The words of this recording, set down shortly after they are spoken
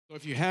So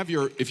if you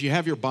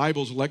have your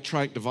Bibles,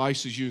 electronic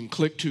devices, you can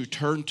click to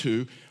turn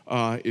to.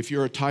 If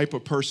you're a type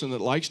of person that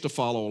likes to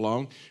follow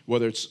along,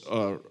 whether it's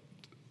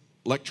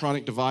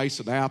electronic device,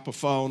 an app, a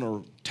phone,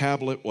 or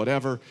tablet,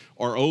 whatever,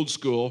 or old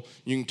school,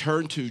 you can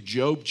turn to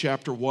Job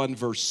chapter 1,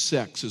 verse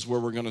 6 is where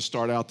we're going to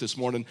start out this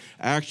morning.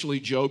 Actually,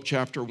 Job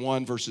chapter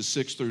 1, verses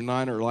 6 through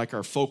 9 are like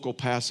our focal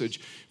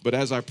passage. But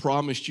as I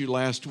promised you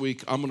last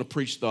week, I'm going to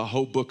preach the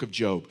whole book of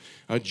Job.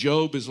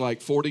 Job is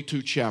like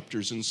 42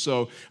 chapters. And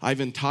so I've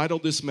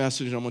entitled this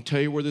message, and I'm going to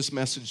tell you where this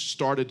message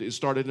started. It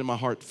started in my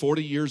heart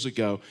 40 years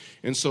ago.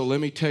 And so let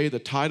me tell you the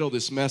title of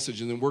this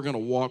message, and then we're going to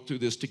walk through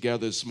this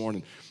together this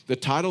morning. The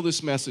title of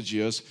this message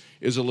is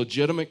a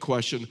legitimate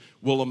question.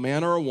 Will a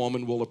man or a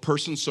woman, will a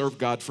person serve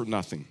God for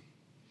nothing?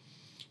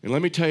 And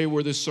let me tell you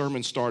where this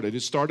sermon started.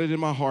 It started in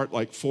my heart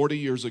like 40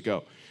 years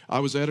ago. I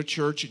was at a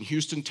church in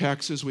Houston,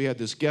 Texas. We had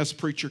this guest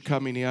preacher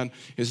coming in.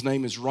 His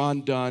name is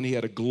Ron Dunn. He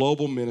had a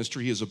global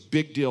ministry. He was a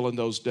big deal in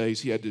those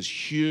days. He had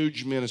this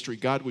huge ministry.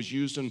 God was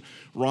using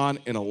Ron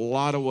in a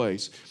lot of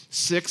ways.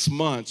 6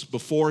 months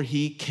before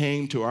he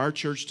came to our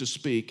church to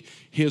speak,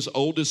 his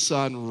oldest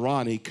son,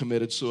 Ronnie,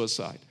 committed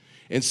suicide.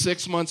 And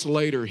 6 months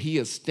later, he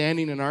is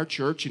standing in our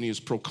church and he is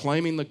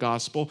proclaiming the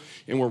gospel.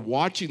 And we're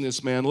watching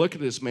this man, look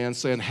at this man,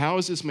 saying, how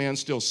is this man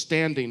still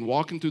standing,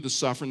 walking through the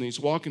suffering that he's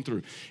walking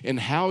through? And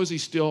how is he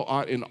still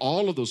in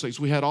all of those things?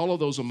 We had all of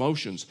those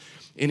emotions.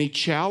 And he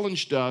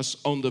challenged us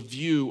on the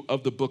view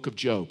of the book of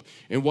Job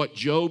and what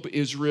Job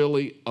is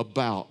really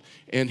about.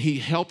 And he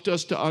helped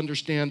us to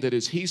understand that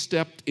as he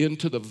stepped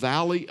into the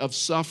valley of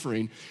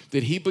suffering,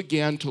 that he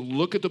began to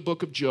look at the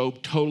book of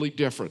Job totally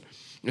different.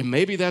 And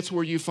maybe that's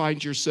where you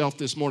find yourself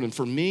this morning.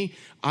 For me,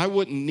 I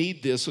wouldn't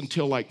need this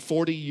until like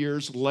 40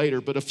 years later.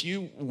 But a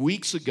few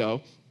weeks ago,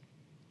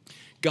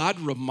 God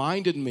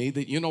reminded me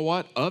that, you know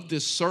what, of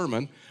this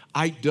sermon,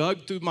 I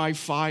dug through my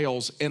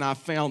files and I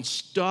found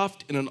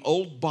stuffed in an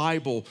old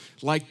Bible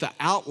like the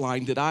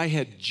outline that I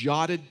had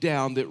jotted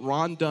down that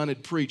Ron Dunn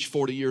had preached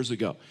 40 years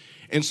ago.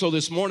 And so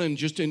this morning,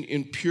 just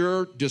in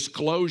pure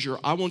disclosure,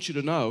 I want you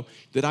to know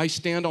that I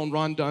stand on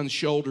Ron Dunn's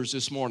shoulders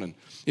this morning.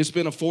 It's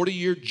been a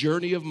 40-year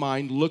journey of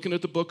mine looking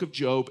at the book of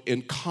Job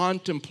and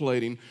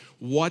contemplating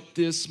what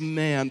this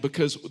man,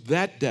 because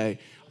that day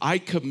I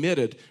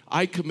committed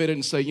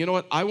and say, you know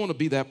what, I want to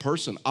be that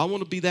person. I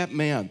want to be that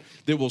man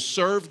that will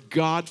serve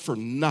God for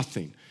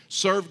nothing.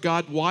 Serve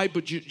God, why?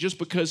 But just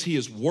because he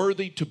is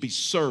worthy to be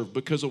served,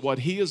 because of what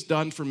he has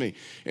done for me.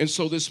 And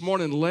so this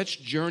morning, let's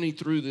journey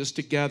through this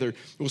together.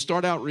 We'll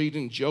start out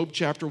reading Job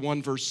chapter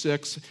 1, verse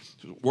 6.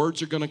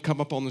 Words are going to come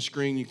up on the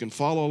screen. You can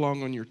follow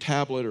along on your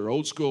tablet or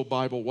old school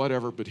Bible,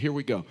 whatever, but here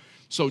we go.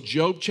 So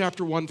Job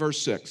chapter 1,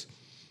 verse 6.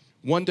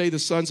 One day the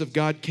sons of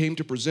God came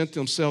to present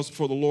themselves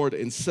before the Lord,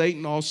 and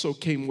Satan also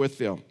came with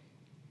them.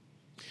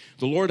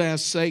 The Lord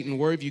asked Satan,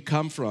 where have you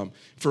come from?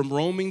 From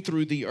roaming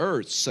through the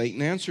earth,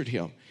 Satan answered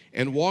him,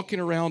 and walking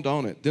around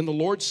on it. Then the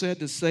Lord said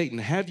to Satan,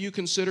 have you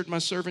considered my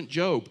servant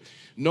Job?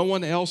 No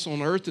one else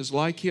on earth is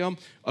like him,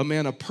 a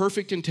man of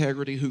perfect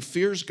integrity who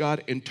fears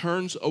God and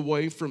turns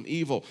away from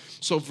evil.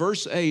 So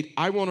verse 8,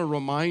 I want to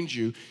remind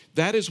you,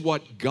 that is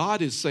what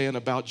God is saying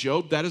about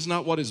Job. That is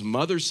not what his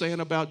mother's saying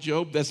about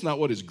Job. That's not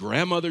what his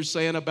grandmother's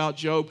saying about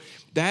Job.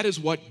 That is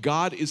what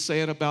God is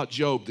saying about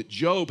Job, that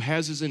Job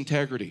has his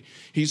integrity.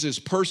 He's this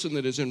person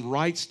that is in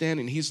right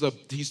standing. He's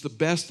the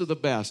best of the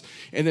best.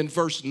 And then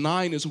verse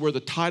 9 is where the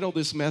title of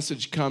this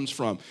message comes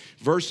from.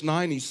 Verse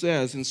 9, he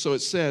says, and so it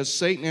says,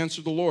 Satan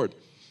answered the Lord,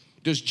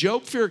 does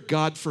Job fear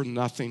God for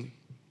nothing?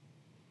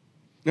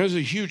 Now, that's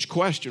a huge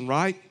question,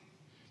 right?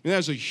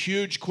 That's a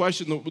huge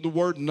question. The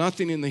word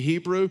nothing in the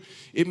Hebrew,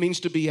 it means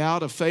to be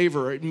out of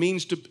favor. It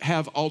means to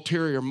have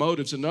ulterior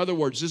motives. In other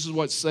words, this is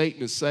what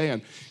Satan is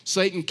saying.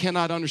 Satan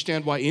cannot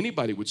understand why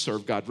anybody would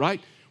serve God, right?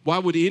 Why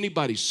would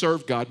anybody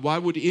serve God? Why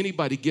would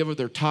anybody give of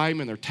their time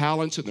and their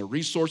talents and their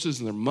resources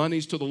and their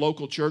monies to the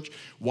local church?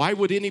 Why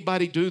would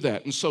anybody do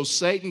that? And so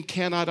Satan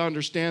cannot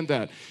understand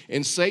that.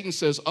 And Satan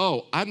says,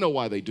 oh, I know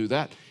why they do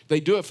that.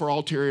 They do it for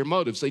ulterior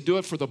motives. They do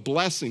it for the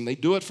blessing. They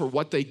do it for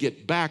what they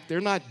get back. They're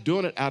not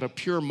doing it out of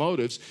pure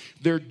motives.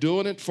 They're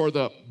doing it for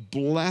the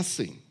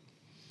blessing.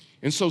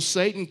 And so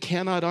Satan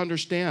cannot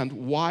understand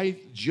why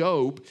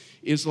Job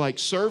is like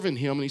serving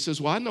him. And he says,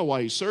 well, I know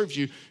why he serves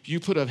you. You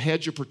put a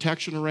hedge of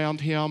protection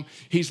around him.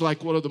 He's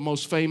like one of the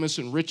most famous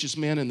and richest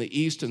men in the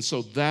East. And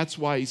so that's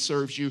why he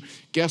serves you.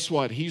 Guess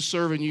what? He's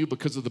serving you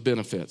because of the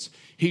benefits.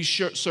 He's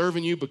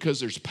serving you because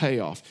there's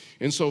payoff.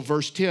 And so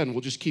verse 10,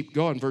 we'll just keep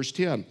going. Verse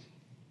 10.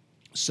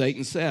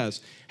 Satan says,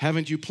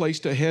 haven't you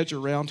placed a hedge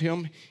around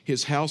him,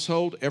 his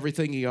household,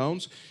 everything he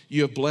owns?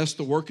 You have blessed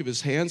the work of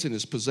his hands, and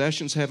his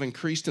possessions have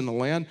increased in the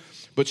land.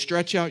 But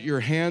stretch out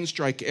your hand,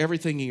 strike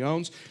everything he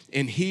owns,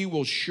 and he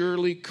will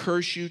surely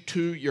curse you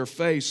to your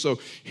face. So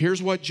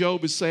here's what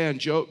Job is saying.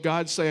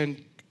 Satan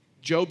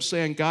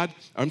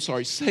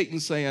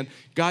saying,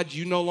 God,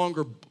 you no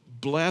longer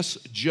bless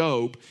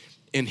Job,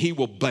 and he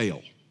will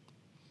bail.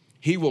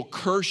 He will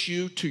curse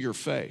you to your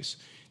face.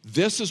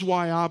 This is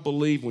why I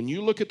believe when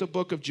you look at the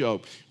book of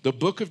Job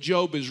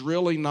is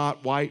really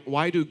not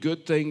why do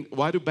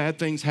bad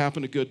things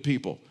happen to good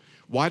people?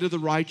 Why do the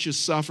righteous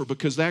suffer?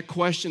 Because that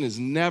question is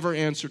never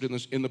answered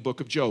in the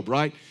book of Job,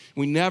 right?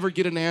 We never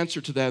get an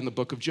answer to that in the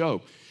book of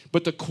Job.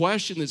 But the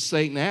question that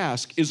Satan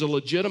asks is a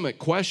legitimate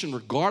question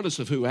regardless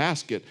of who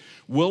asks it.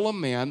 Will a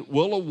man,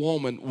 will a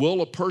woman,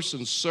 will a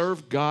person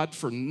serve God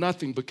for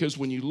nothing? Because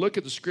when you look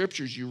at the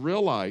scriptures, you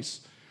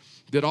realize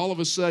that all of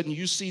a sudden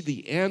you see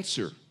the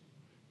answer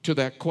to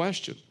that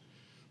question.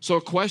 So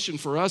a question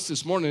for us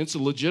this morning, it's a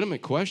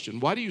legitimate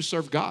question. Why do you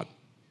serve God?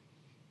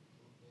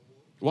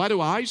 Why do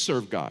I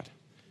serve God?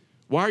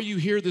 Why are you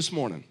here this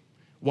morning?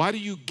 Why do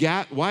you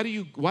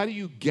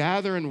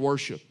gather and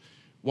worship?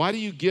 Why do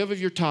you give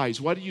of your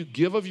tithes? Why do you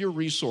give of your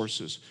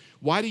resources?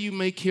 Why do you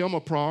make Him a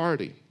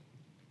priority?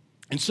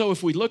 And so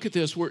if we look at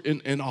this, we're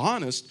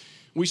honest,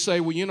 we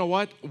say, well, you know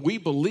what? We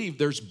believe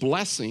there's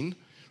blessing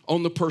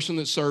on the person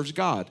that serves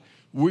God.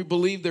 We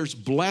believe there's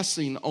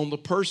blessing on the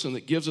person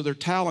that gives of their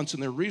talents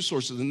and their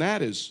resources, and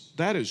that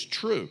is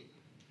true.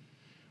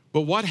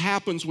 But what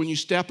happens when you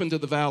step into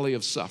the valley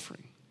of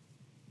suffering?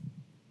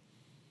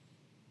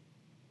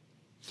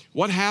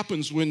 What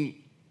happens when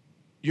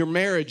your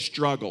marriage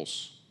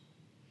struggles?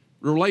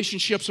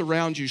 Relationships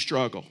around you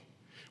struggle.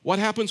 What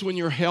happens when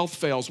your health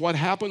fails? What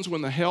happens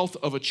when the health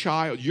of a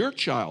child, your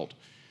child,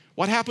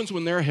 what happens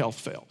when their health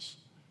fails?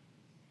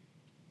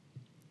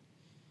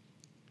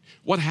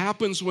 What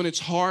happens when it's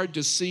hard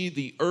to see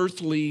the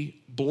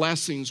earthly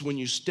blessings when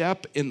you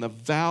step in the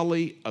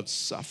valley of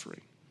suffering?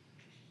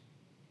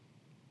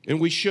 And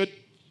we should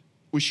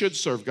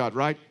serve God,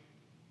 right?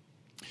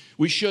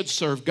 We should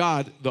serve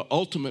God. The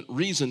ultimate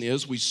reason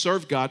is we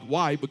serve God.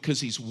 Why?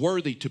 Because He's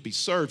worthy to be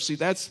served. See,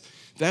 that's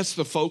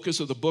the focus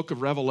of the book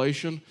of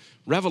Revelation.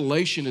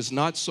 Revelation is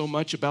not so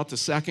much about the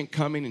second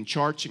coming and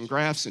charts and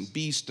graphs and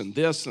beast and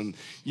this and,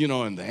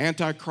 and the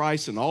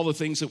Antichrist and all the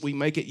things that we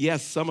make it.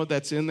 Yes, some of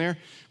that's in there.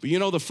 But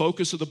the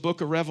focus of the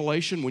book of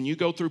Revelation, when you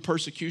go through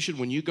persecution,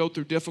 when you go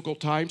through difficult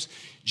times,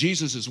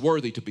 Jesus is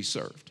worthy to be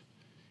served.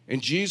 And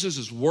Jesus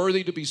is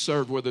worthy to be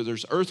served whether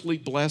there's earthly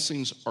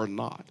blessings or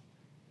not.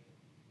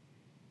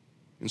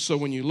 And so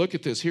when you look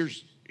at this,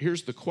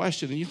 here's the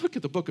question. And you look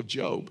at the book of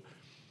Job.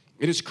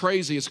 It is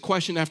crazy. It's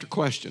question after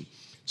question.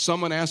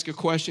 Someone asks a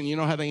question. You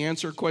know how they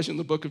answer a question in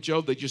the book of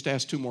Job? They just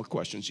ask 2 more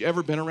questions. You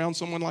ever been around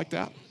someone like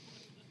that?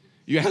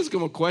 You ask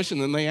them a question,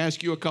 then they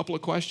ask you a couple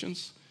of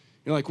questions.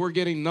 You're like, we're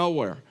getting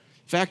nowhere.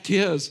 Fact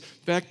is,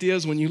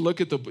 when you look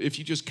at if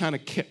you just kind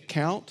of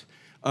count,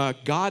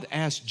 God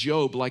asked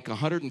Job like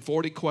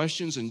 140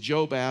 questions, and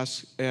Job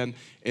asked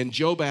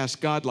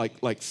God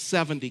like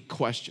 70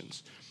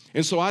 questions.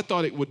 And so I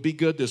thought it would be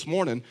good this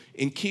morning,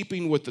 in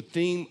keeping with the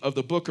theme of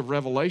the book of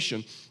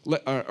Revelation,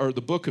 or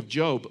the book of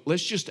Job,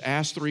 let's just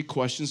ask 3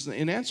 questions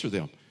and answer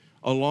them.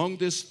 Along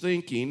this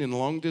thinking and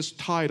along this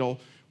title,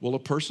 will a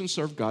person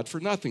serve God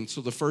for nothing?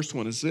 So the first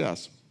one is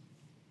this.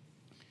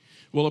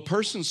 Will a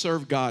person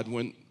serve God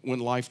when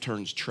life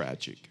turns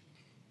tragic?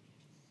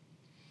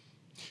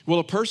 Will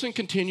a person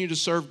continue to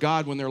serve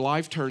God when their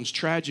life turns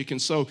tragic?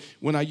 And so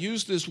when I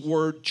use this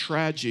word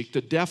tragic, the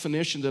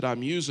definition that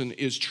I'm using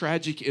is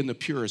tragic in the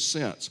purest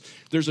sense.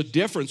 There's a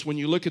difference when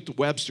you look at the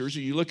Webster's or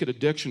you look at a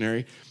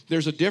dictionary.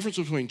 There's a difference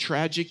between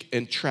tragic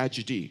and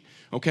tragedy.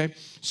 Okay?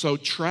 So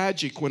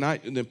tragic,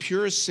 in the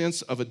purest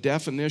sense of a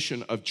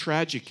definition of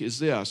tragic is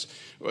this.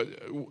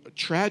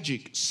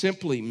 Tragic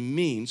simply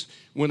means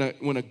when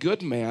a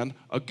good man,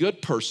 a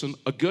good person,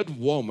 a good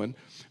woman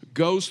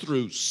goes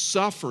through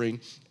suffering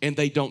and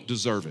they don't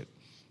deserve it.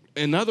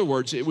 In other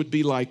words, it would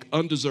be like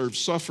undeserved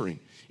suffering.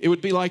 It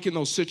would be like in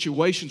those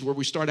situations where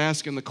we start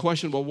asking the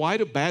question, well, why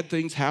do bad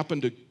things happen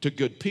to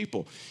good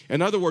people?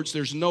 In other words,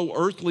 there's no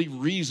earthly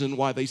reason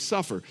why they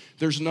suffer.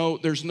 It's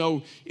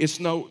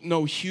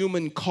no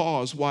human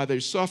cause why they're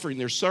suffering.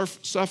 Their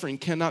suffering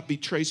cannot be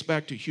traced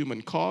back to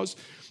human cause.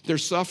 Their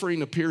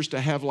suffering appears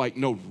to have like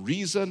no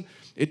reason.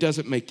 It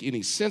doesn't make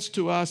any sense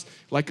to us,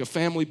 like a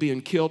family being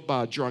killed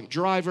by a drunk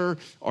driver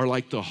or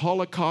like the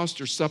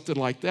Holocaust or something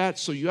like that.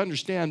 So you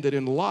understand that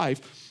in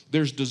life,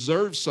 there's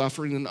deserved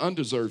suffering and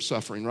undeserved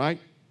suffering, right?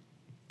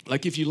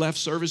 Like if you left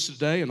service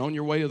today and on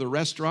your way to the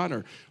restaurant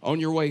or on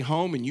your way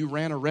home and you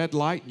ran a red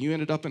light and you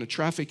ended up in a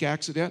traffic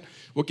accident,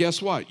 well,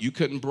 guess what? You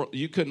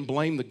couldn't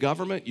blame the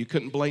government. You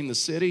couldn't blame the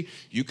city.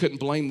 You couldn't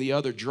blame the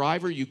other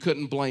driver. You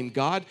couldn't blame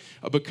God.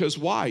 Because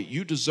why?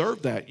 You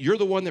deserve that. You're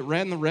the one that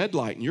ran the red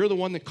light and you're the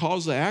one that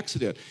caused the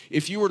accident.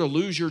 If you were to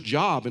lose your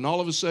job and all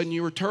of a sudden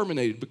you were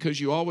terminated because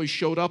you always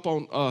showed up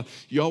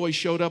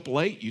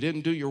late, you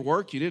didn't do your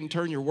work, you didn't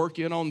turn your work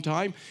in on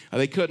time,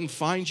 they couldn't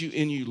find you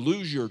and you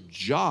lose your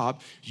job,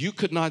 you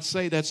could not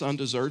say that's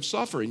undeserved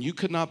suffering. You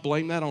could not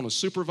blame that on a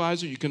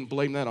supervisor. You couldn't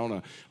blame that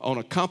on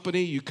a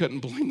company. You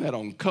couldn't blame that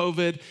on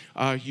COVID.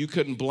 You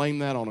couldn't blame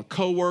that on a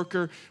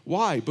coworker.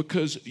 Why?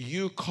 Because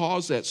you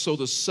caused that. So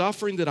the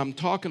suffering that I'm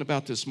talking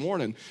about this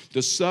morning,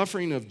 the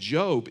suffering of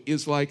Job,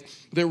 is like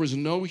there was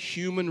no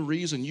human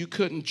reason. You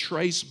couldn't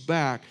trace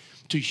back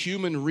to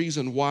human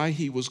reason why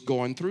he was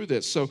going through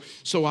this.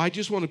 So I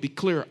just want to be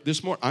clear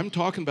this morning. I'm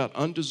talking about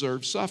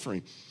undeserved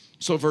suffering.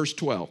 So verse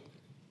 12.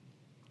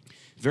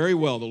 Very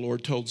well, the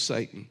Lord told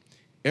Satan,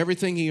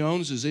 everything he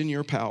owns is in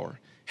your power.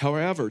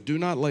 However, do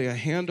not lay a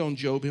hand on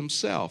Job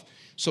himself."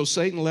 So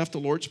Satan left the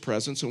Lord's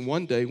presence, and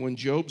one day when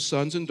Job's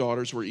sons and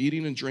daughters were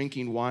eating and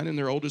drinking wine in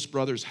their oldest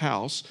brother's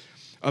house,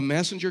 a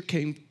messenger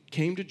came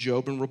to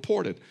Job and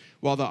reported,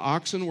 "While the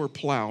oxen were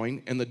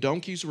plowing and the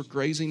donkeys were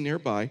grazing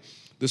nearby,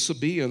 the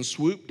Sabaeans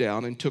swooped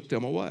down and took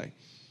them away.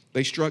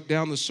 They struck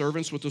down the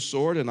servants with the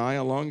sword, and I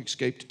alone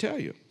escaped to tell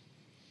you."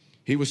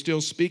 He was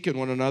still speaking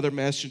when another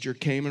messenger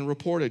came and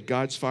reported,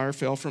 "God's fire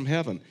fell from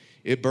heaven.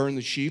 It burned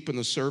the sheep and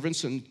the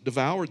servants and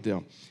devoured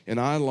them, and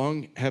I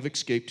alone have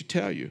escaped to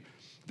tell you."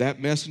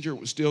 That messenger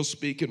was still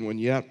speaking when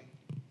yet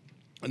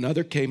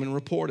another came and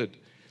reported,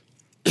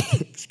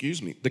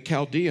 excuse me, "The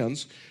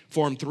Chaldeans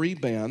formed 3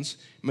 bands,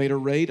 made a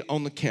raid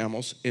on the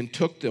camels, and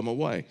took them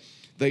away.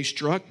 They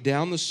struck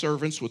down the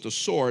servants with the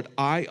sword.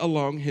 I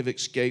alone have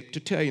escaped to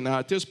tell you." Now,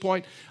 at this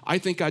point, I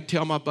think I'd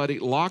tell my buddy,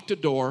 lock the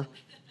door.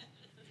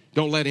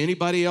 Don't let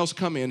anybody else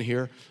come in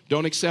here.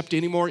 Don't accept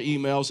any more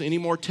emails, any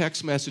more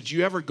text message.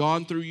 You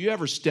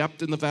ever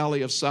stepped in the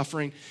valley of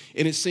suffering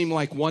and it seemed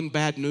like one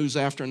bad news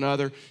after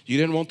another? You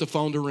didn't want the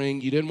phone to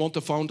ring. You didn't want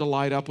the phone to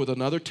light up with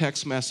another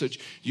text message.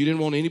 You didn't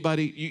want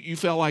anybody, you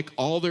felt like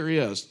all there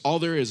is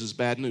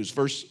bad news.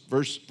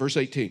 Verse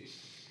 18.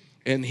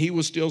 "And he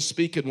was still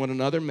speaking when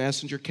another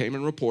messenger came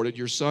and reported,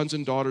 'Your sons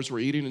and daughters were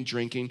eating and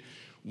drinking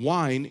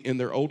wine in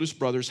their oldest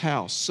brother's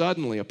house.'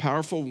 Suddenly, a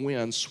powerful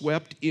wind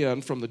swept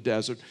in from the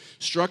desert,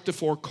 struck the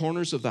 4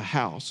 corners of the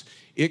house.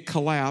 It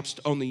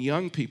collapsed on the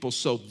young people,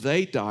 so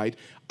they died.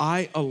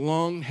 I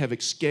alone have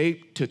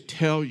escaped to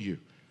tell you."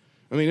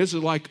 I mean, this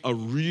is like a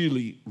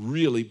really,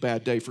 really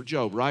bad day for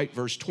Job, right?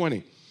 Verse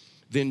 20.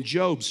 "Then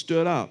Job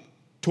stood up,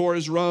 tore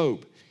his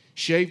robe,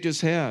 shaved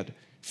his head,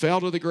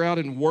 fell to the ground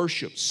and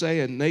worshiped,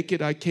 saying,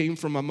 'Naked I came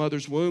from my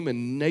mother's womb,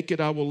 and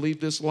naked I will leave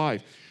this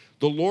life.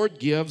 The Lord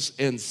gives,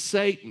 and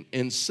Satan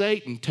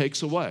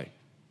takes away.'"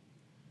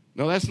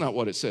 No, that's not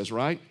what it says,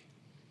 right?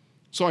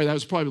 Sorry, that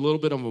was probably a little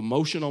bit of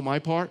emotion on my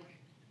part.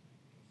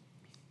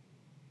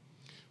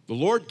 The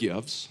Lord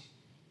gives,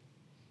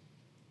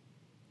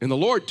 and the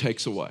Lord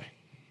takes away.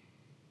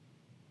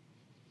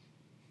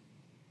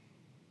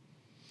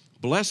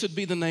 Blessed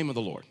be the name of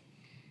the Lord.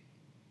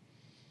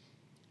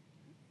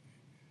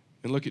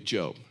 And look at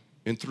Job.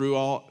 And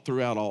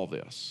throughout all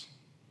this,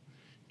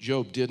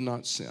 Job did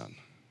not sin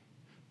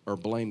or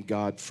blame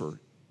God for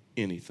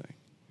anything.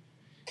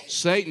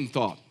 Satan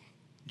thought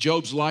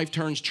Job's life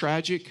turns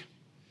tragic,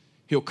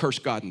 he'll curse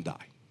God and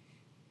die.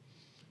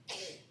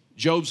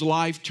 Job's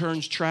life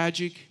turns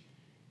tragic,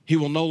 he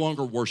will no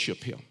longer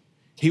worship him.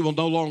 He will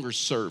no longer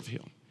serve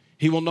him.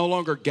 He will no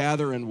longer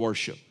gather and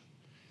worship.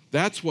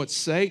 That's what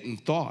Satan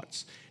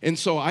thought. And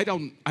so I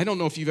don't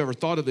know if you've ever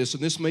thought of this,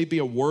 and this may be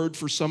a word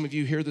for some of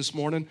you here this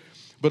morning,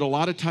 but a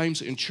lot of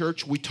times in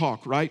church we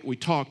talk, right? We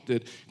talk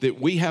that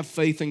we have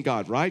faith in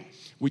God, right?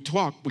 We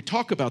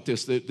talk about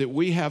this, that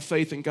we have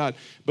faith in God.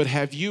 But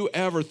have you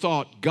ever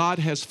thought God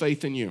has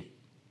faith in you?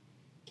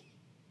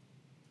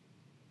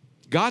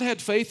 God had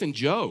faith in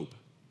Job.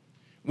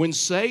 When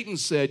Satan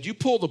said, "You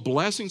pull the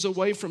blessings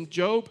away from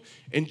Job,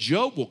 and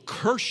Job will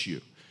curse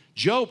you."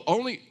 Job,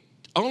 only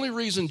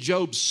reason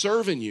Job's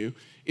serving you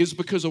is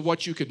because of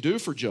what you can do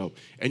for Job.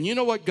 And you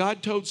know what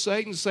God told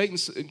Satan?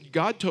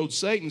 God told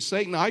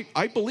Satan,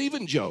 I believe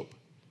in Job.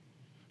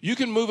 You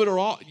can move it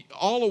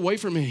all away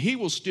from him. He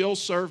will still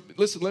serve.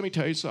 Listen, let me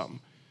tell you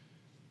something.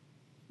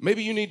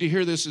 Maybe you need to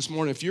hear this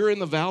morning. If you're in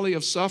the valley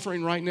of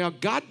suffering right now,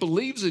 God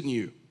believes in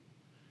you.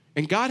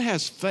 And God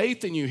has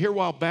faith in you. Here a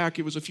while back,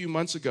 it was a few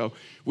months ago,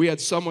 we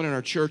had someone in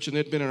our church, and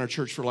they'd been in our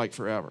church for like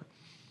forever.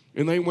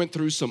 And they went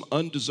through some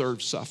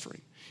undeserved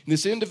suffering. And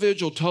this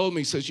individual told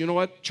me, says, "You know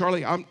what,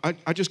 Charlie,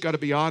 I just got to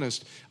be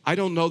honest. I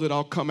don't know that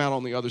I'll come out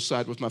on the other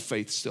side with my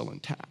faith still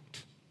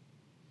intact.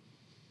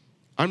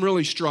 I'm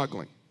really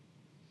struggling.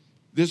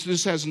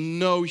 This has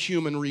no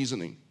human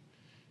reasoning.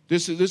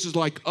 This is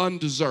like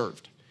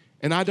undeserved.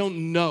 And I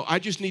don't know. I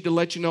just need to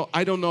let you know,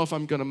 I don't know if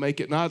I'm going to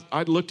make it." And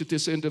I looked at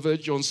this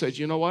individual and said,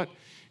 "You know what?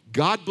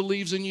 God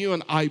believes in you,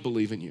 and I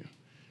believe in you.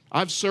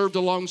 I've served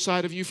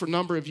alongside of you for a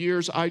number of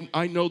years.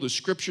 I know the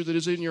scripture that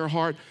is in your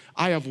heart.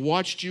 I have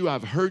watched you.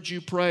 I've heard you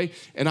pray.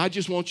 And I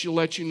just want you to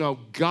let you know,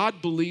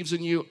 God believes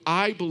in you.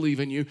 I believe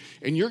in you.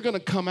 And you're going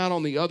to come out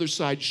on the other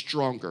side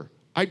stronger."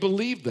 I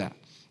believe that.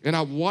 And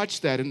I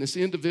watched that in this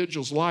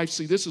individual's life.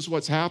 See, this is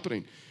what's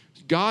happening.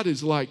 God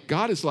is like,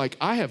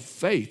 I have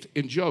faith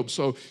in Job.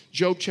 So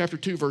Job chapter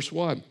 2, verse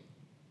 1.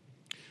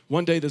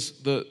 "One day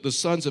the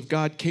sons of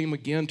God came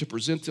again to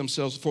present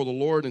themselves before the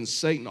Lord, and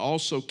Satan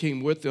also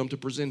came with them to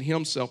present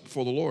himself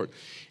before the Lord.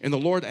 And the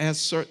Lord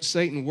asked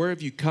Satan, 'Where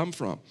have you come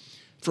from?'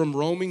 'From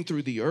roaming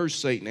through the earth,'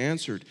 Satan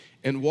answered,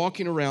 'and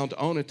walking around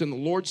on it.' Then the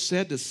Lord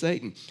said to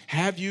Satan,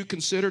 'Have you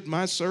considered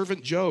my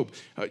servant Job?'"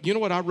 You know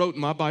what I wrote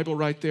in my Bible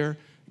right there?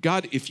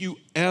 God, if you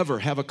ever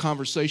have a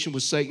conversation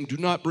with Satan, do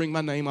not bring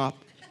my name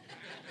up.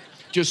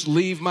 Just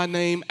leave my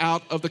name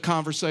out of the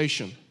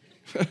conversation.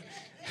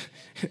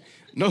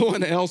 "No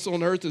one else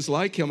on earth is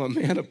like him, a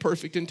man of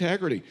perfect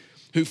integrity,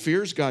 who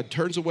fears God,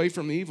 turns away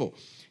from evil.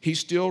 He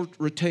still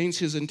retains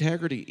his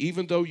integrity,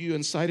 even though you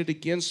incited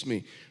against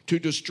me to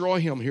destroy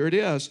him. Here it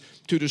is,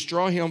 to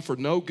destroy him for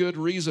no good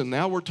reason.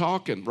 Now we're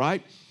talking,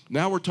 right?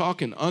 Now we're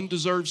talking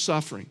undeserved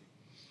suffering.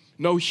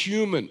 No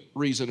human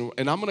reason.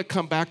 And I'm going to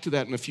come back to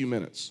that in a few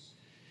minutes.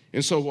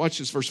 And so watch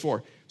this, verse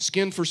 4.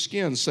 Skin for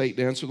skin,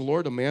 Satan answered the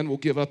Lord. A man will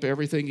give up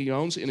everything he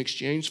owns in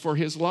exchange for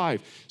his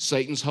life.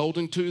 Satan's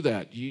holding to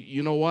that.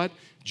 You know what?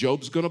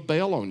 Job's going to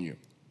bail on you.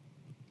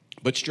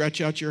 But stretch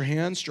out your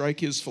hand,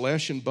 strike his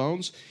flesh and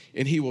bones,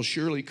 and he will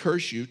surely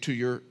curse you to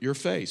your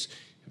face.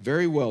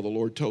 Very well, the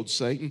Lord told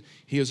Satan,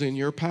 he is in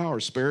your power.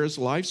 Spare his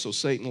life. So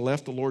Satan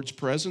left the Lord's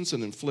presence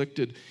and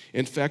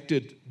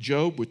infected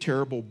Job with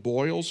terrible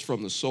boils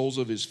from the soles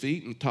of his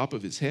feet and top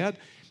of his head.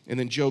 And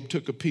then Job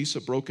took a piece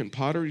of broken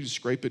pottery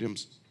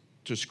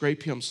to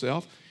scrape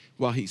himself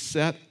while he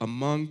sat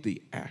among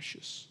the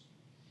ashes.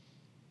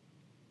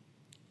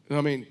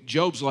 I mean,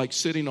 Job's like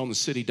sitting on the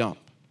city dump.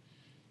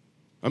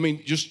 I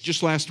mean,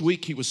 just last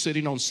week he was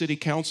sitting on city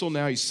council.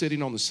 Now he's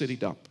sitting on the city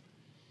dump.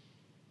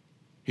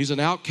 He's an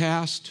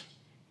outcast.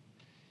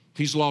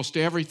 He's lost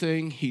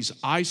everything. He's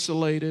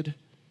isolated.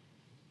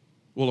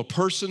 Will a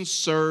person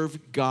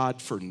serve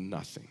God for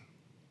nothing?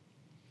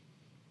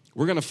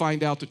 We're going to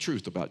find out the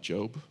truth about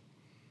Job.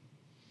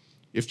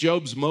 If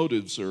Job's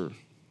motives are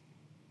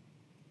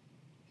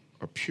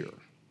pure.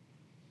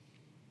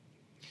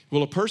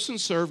 Will a person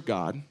serve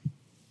God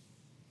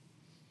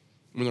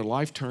when their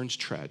life turns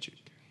tragic?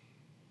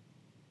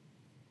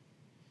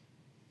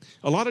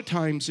 A lot of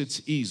times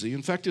it's easy.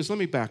 In fact, let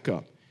me back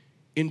up.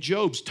 In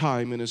Job's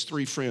time and his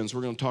three friends,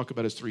 we're going to talk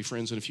about his three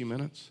friends in a few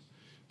minutes,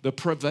 the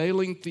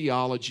prevailing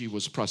theology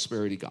was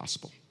prosperity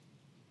gospel.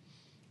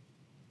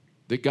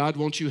 That God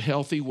wants you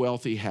healthy,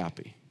 wealthy,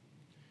 happy.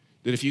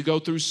 That if you go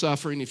through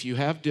suffering, if you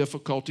have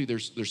difficulty,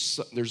 there's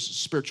a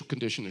spiritual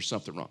condition, there's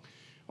something wrong.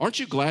 Aren't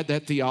you glad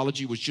that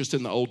theology was just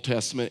in the Old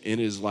Testament and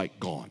is like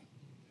gone?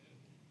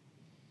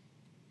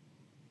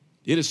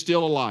 It is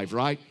still alive,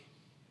 right?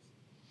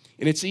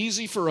 And it's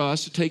easy for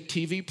us to take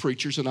TV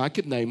preachers, and I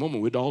could name them,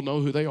 and we'd all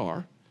know who they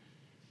are,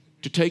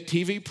 to take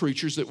TV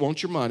preachers that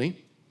want your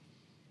money,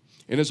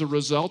 and as a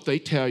result, they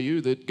tell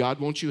you that God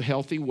wants you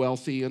healthy,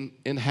 wealthy,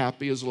 and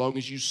happy. As long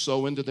as you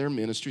sow into their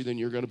ministry, then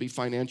you're going to be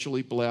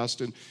financially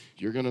blessed, and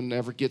you're going to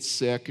never get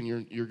sick, and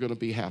you're going to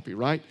be happy,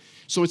 right?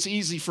 So it's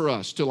easy for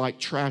us to like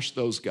trash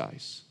those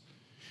guys.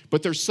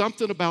 But there's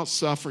something about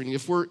suffering,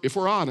 if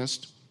we're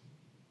honest,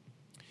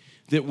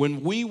 that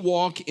when we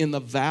walk in the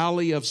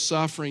valley of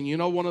suffering, you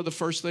know one of the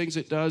first things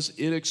it does?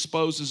 It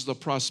exposes the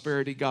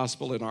prosperity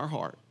gospel in our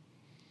heart.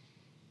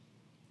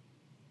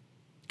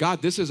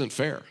 God, this isn't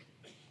fair.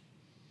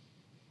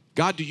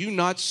 God, do you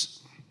not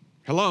see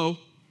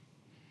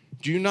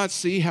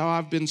how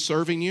I've been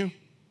serving you?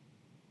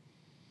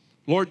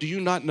 Lord, do you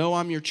not know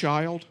I'm your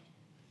child?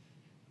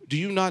 Do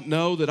you not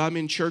know that I'm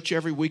in church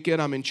every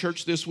weekend? I'm in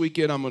church this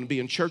weekend. I'm going to be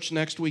in church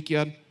next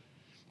weekend.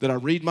 That I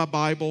read my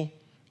Bible,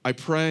 I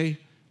pray,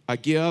 I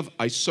give,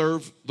 I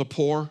serve the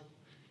poor.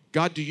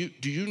 God, do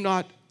you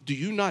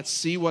not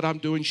see what I'm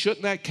doing?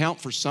 Shouldn't that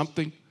count for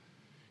something?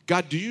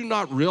 God, do you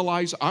not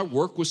realize I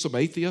work with some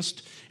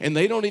atheists and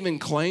they don't even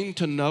claim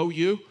to know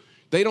you?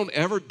 They don't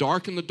ever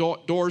darken the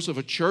doors of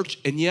a church,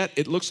 and yet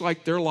it looks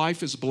like their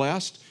life is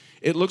blessed.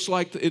 It looks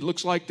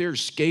like they're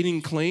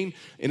skating clean,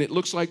 and it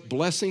looks like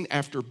blessing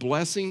after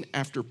blessing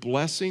after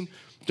blessing.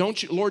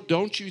 Lord,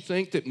 don't you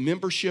think that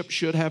membership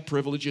should have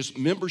privileges?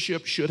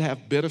 Membership should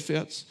have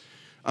benefits?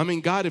 I mean,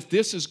 God, if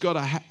this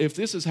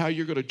is how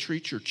you're going to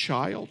treat your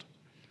child,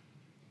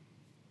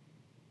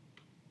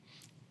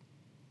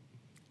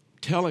 I'm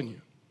telling you,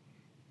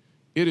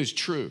 it is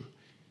true.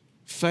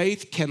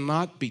 Faith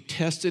cannot be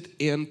tested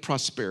in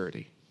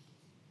prosperity.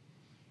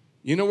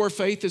 You know where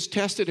faith is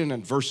tested? In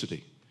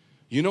adversity.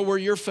 You know where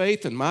your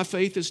faith and my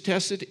faith is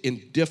tested?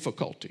 In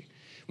difficulty.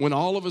 When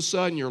all of a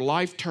sudden your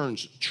life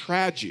turns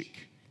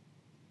tragic.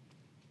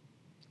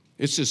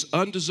 It's this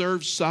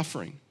undeserved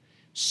suffering.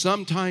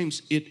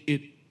 Sometimes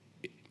it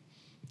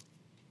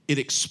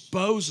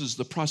exposes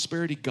the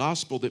prosperity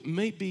gospel that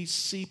may be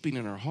seeping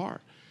in our heart.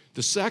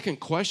 The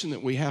second question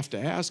that we have to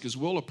ask is,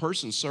 will a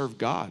person serve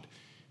God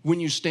when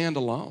you stand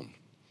alone?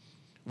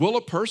 Will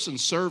a person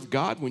serve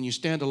God when you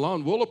stand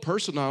alone? Will a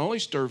person not only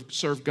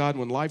serve God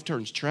when life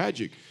turns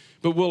tragic,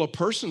 but will a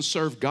person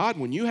serve God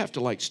when you have to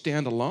like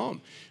stand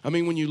alone? I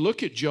mean, when you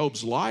look at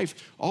Job's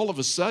life, all of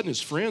a sudden his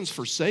friends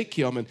forsake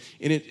him. And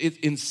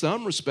in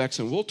some respects,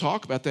 and we'll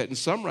talk about that, in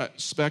some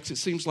respects it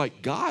seems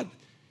like God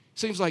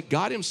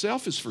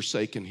himself has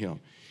forsaken him.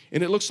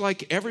 And it looks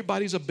like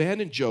everybody's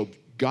abandoned Job.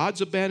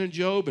 God's abandoned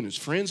Job, and his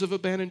friends have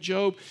abandoned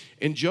Job.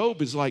 And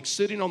Job is like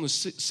sitting on the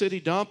city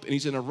dump, and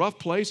he's in a rough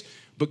place.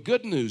 But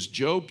good news,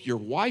 Job, your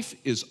wife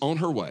is on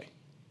her way.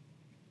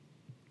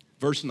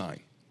 Verse 9.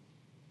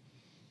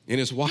 And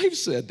his wife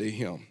said to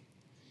him,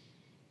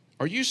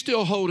 are you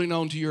still holding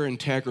on to your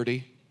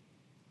integrity?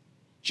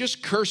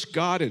 Just curse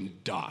God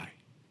and die.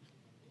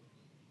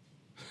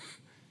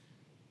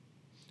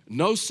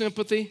 No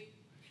sympathy,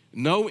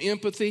 no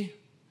empathy,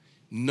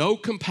 no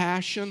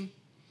compassion.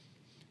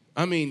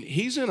 I mean,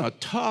 he's in a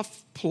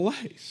tough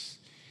place.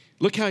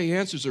 Look how he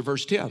answers her,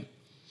 verse 10.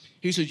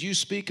 He says, you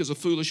speak as a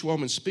foolish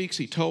woman speaks,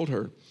 he told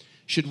her.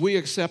 Should we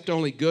accept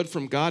only good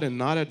from God and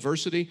not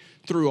adversity?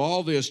 Through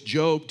all this,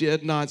 Job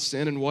did not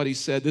sin in what he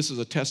said. This is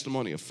a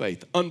testimony of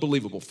faith,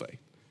 unbelievable faith.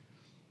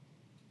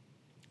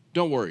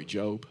 Don't worry,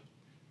 Job.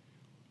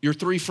 Your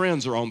 3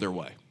 friends are on their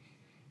way.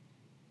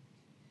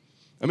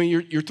 I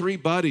mean, your 3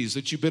 buddies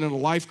that you've been in a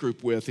life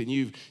group with, and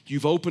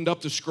you've opened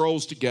up the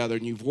scrolls together,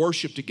 and you've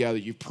worshiped together,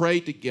 you've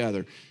prayed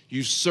together,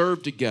 you've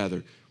served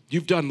together,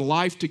 you've done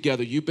life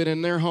together. You've been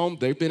in their home,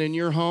 they've been in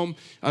your home.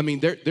 I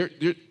mean,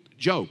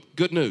 Job,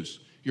 good news.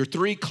 Your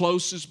 3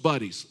 closest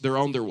buddies, they're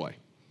on their way.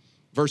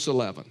 Verse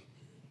 11.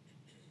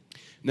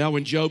 Now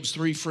when Job's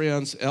 3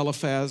 friends,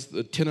 Eliphaz,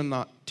 the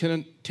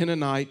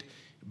Temanite,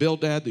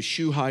 Bildad, the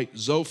Shuhite,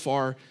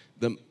 Zophar,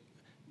 the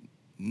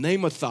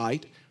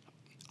Naamathite.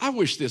 I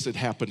wish this had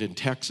happened in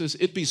Texas.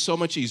 It'd be so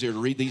much easier to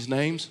read these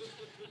names.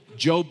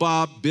 Joe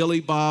Bob,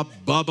 Billy Bob,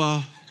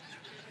 Bubba,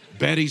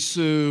 Betty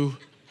Sue.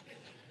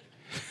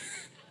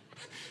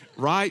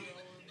 Right?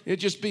 It'd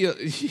just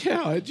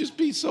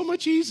be so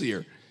much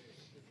easier.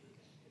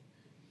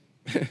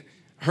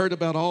 Heard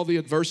about all the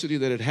adversity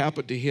that had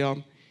happened to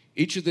him.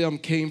 Each of them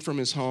came from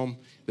his home.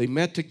 They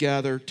met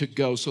together to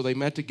go. So they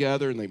met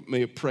together and they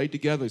may have prayed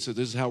together. They said,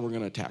 this is how we're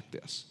going to attack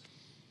this.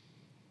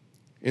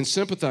 And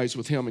sympathize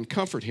with him and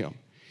comfort him.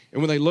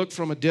 And when they looked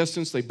from a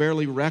distance, they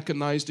barely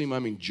recognized him. I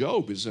mean,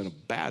 Job is in a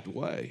bad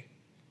way.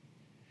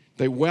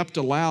 They wept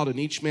aloud, and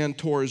each man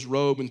tore his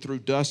robe and threw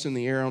dust in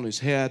the air on his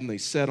head, and they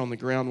sat on the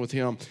ground with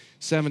him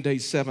 7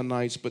 days, 7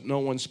 nights, but no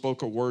one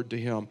spoke a word to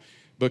him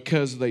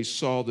because they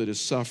saw that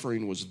his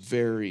suffering was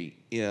very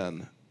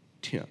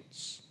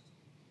intense.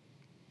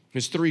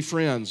 His 3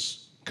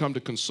 friends come to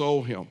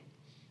console him.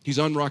 He's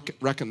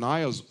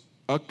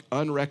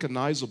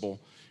unrecognizable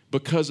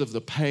because of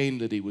the pain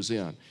that he was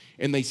in.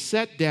 And they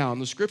sat down.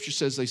 The scripture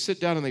says they sit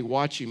down and they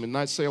watch him and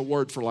not say a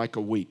word for like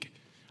a week.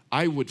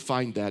 I would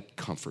find that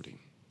comforting.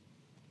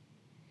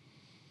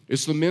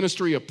 It's the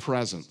ministry of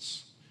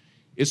presence.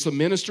 It's the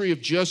ministry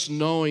of just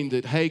knowing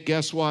that, hey,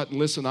 guess what?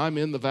 Listen, I'm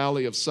in the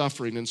valley of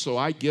suffering, and so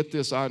I get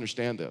this, I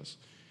understand this.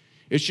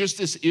 It's just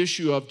this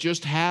issue of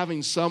just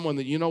having someone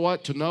that, you know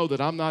what, to know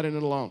that I'm not in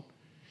it alone.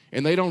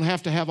 And they don't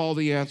have to have all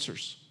the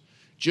answers.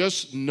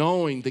 Just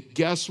knowing that,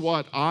 guess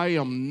what, I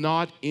am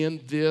not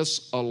in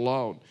this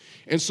alone.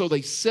 And so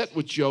they sit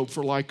with Job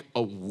for like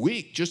a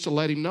week just to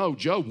let him know,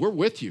 Job, we're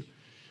with you.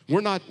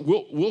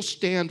 We'll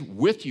stand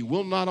with you.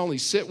 We'll not only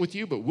sit with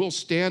you, but we'll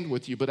stand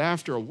with you. But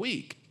after a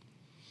week,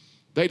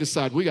 they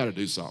decide we got to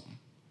do something.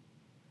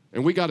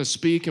 And we got to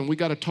speak and we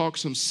got to talk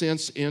some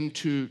sense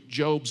into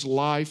Job's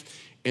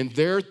life, and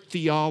their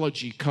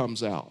theology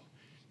comes out.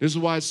 This is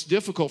why it's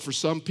difficult for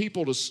some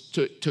people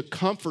to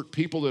comfort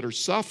people that are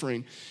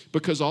suffering,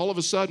 because all of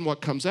a sudden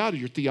what comes out is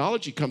your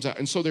theology comes out.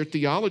 And so their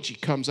theology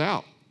comes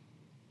out.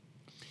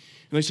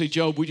 And they say,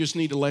 Job, we just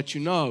need to let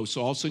you know.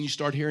 So all of a sudden you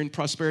start hearing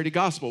prosperity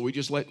gospel. We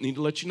just need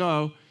to let you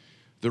know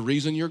the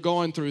reason you're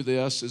going through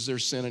this is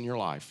there's sin in your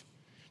life.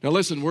 Now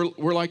listen,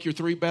 we're like your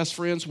 3 best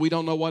friends. We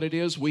don't know what it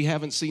is. We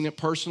haven't seen it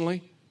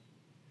personally.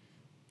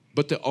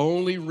 But the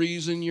only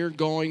reason you're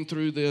going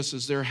through this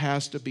is there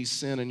has to be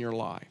sin in your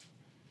life.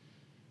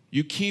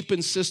 You keep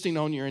insisting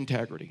on your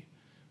integrity.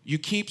 You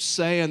keep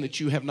saying that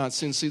you have not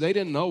sinned. See, they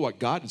didn't know what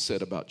God had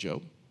said about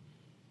Job.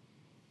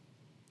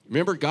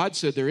 Remember, God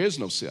said there is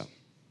no sin.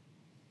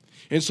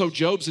 And so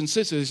Job's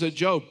insisted. He said,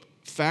 Job,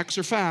 facts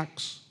are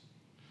facts.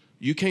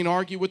 You can't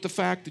argue with the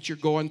fact that you're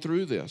going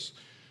through this.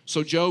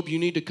 So Job, you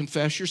need to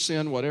confess your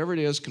sin, whatever it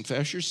is,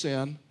 confess your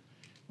sin.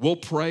 We'll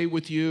pray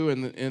with you,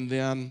 and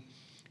then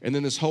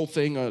this whole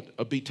thing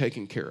will be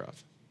taken care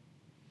of.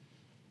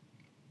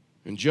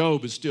 And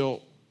Job is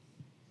still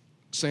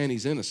saying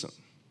he's innocent.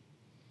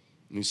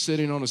 And he's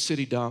sitting on a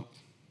city dump.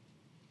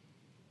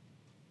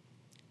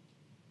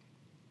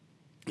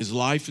 His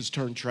life has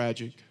turned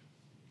tragic.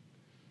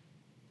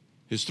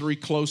 His 3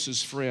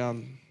 closest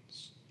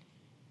friends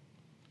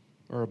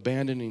are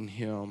abandoning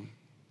him.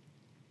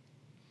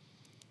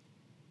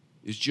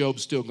 Is Job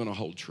still going to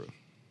hold true?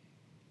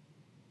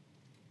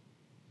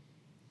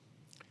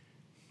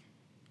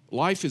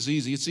 Life is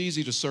easy. It's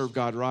easy to serve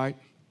God, right?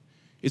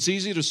 It's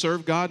easy to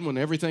serve God when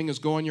everything is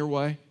going your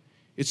way.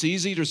 It's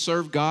easy to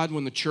serve God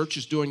when the church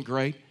is doing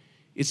great.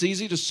 It's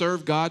easy to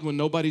serve God when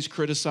nobody's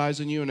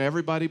criticizing you and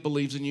everybody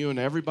believes in you and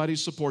everybody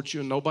supports you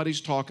and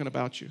nobody's talking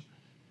about you.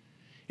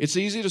 It's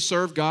easy to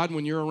serve God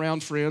when you're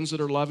around friends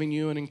that are loving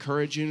you and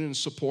encouraging you and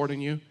supporting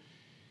you.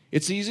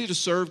 It's easy to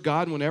serve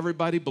God when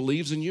everybody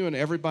believes in you and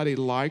everybody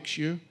likes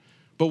you.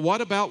 But what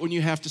about when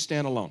you have to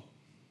stand alone?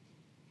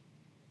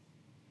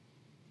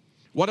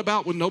 What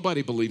about when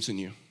nobody believes in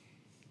you?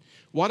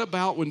 What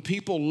about when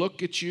people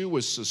look at you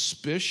with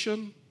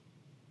suspicion,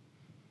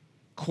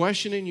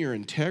 questioning your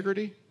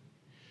integrity?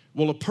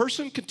 Will a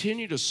person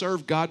continue to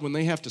serve God when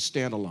they have to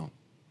stand alone?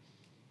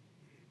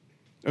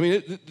 I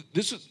mean,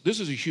 this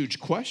is a huge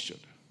question.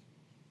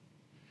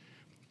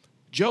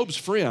 Job's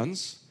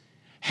friends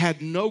had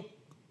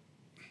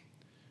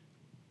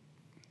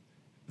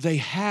they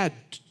had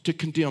to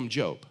condemn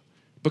Job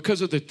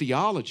because of their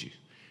theology.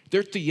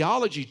 Their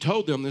theology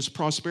told them this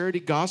prosperity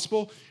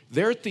gospel.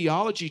 Their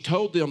theology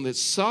told them that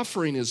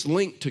suffering is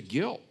linked to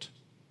guilt.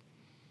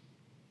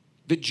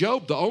 That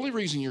Job, the only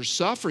reason you're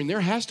suffering,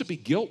 there has to be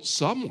guilt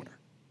somewhere.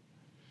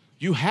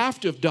 You have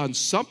to have done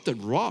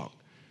something wrong.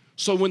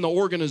 So when the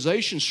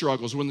organization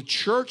struggles, when the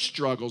church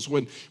struggles,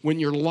 when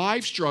your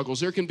life struggles,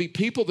 there can be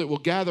people that will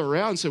gather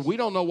around and say, we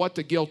don't know what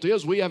the guilt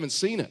is, we haven't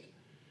seen it.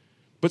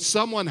 But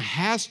someone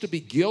has to be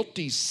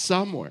guilty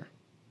somewhere.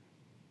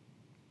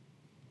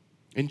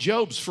 And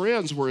Job's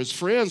friends were his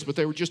friends, but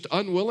they were just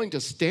unwilling to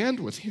stand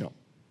with him.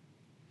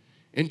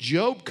 And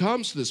Job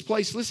comes to this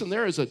place. Listen,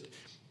 there is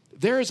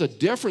a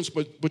difference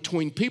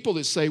between people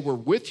that say we're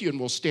with you and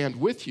we'll stand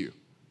with you.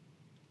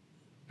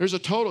 There's a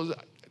total,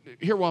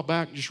 here a while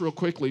back, just real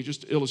quickly,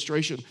 just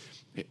illustration.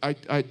 I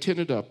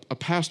attended a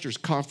pastor's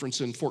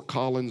conference in Fort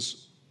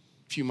Collins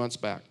a few months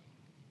back.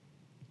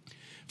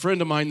 A friend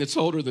of mine that's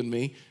older than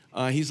me,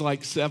 he's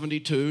like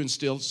 72 and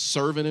still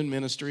serving in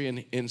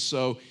ministry, and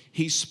so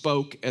he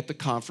spoke at the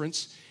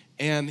conference,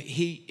 and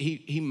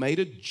he made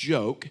a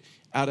joke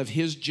out of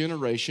his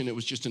generation. It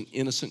was just an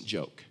innocent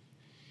joke.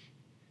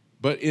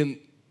 But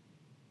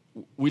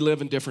we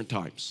live in different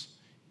times.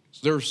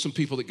 There are some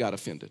people that got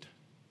offended.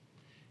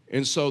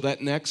 And so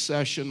that next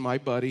session, my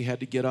buddy had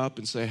to get up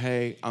and say,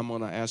 hey, I'm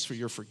going to ask for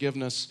your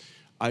forgiveness.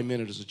 I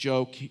meant it as a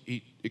joke.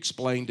 He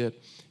explained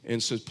it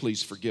and said,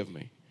 please forgive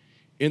me.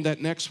 In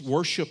that next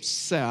worship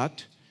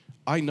set,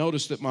 I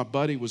noticed that my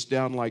buddy was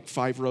down like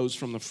 5 rows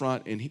from the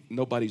front, and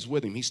nobody's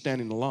with him. He's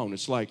standing alone.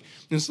 It's like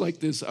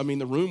this. I mean,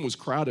 the room was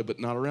crowded, but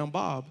not around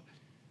Bob.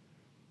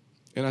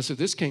 And I said,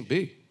 this can't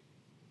be.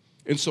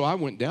 And so I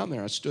went down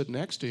there. I stood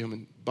next to him,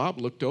 and Bob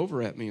looked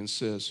over at me and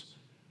says,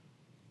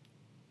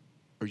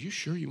 are you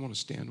sure you want to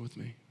stand with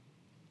me?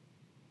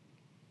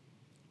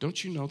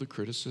 Don't you know the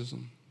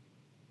criticism?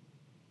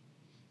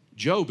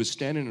 Job is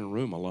standing in a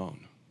room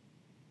alone,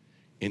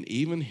 and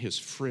even his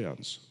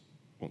friends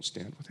won't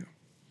stand with him.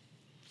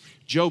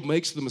 Job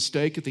makes the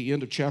mistake at the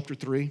end of chapter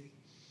 3.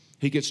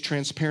 He gets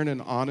transparent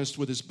and honest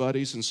with his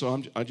buddies, and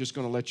so I'm just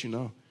going to let you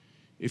know.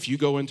 If you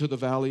go into the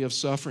valley of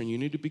suffering, you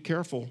need to be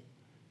careful.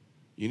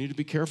 You need to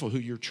be careful who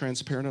you're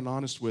transparent and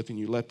honest with, and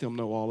you let them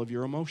know all of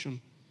your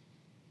emotion.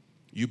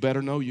 You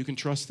better know you can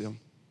trust them.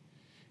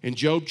 In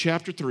Job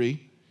chapter 3,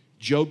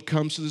 Job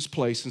comes to this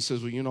place and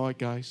says, well, you know what,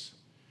 guys?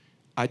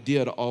 I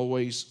did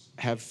always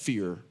have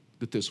fear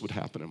that this would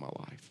happen in my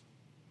life.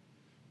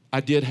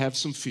 I did have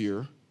some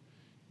fear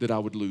that I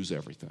would lose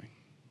everything.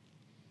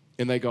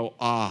 And they go,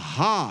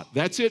 aha,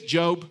 that's it,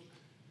 Job.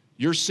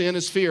 Your sin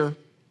is fear.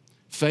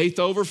 Faith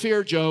over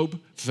fear, Job.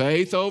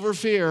 Faith over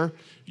fear.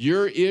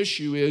 Your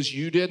issue is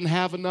you didn't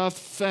have enough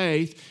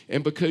faith,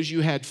 and because you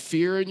had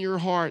fear in your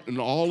heart, and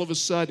all of a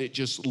sudden it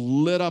just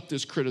lit up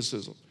this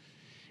criticism.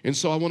 And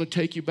so I want to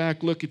take you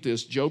back. Look at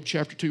this. Job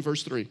chapter 2,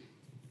 verse 3.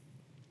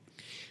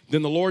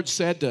 Then the Lord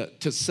said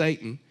to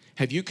Satan,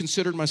 have you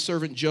considered my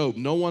servant Job?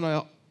 No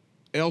one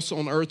else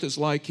on earth is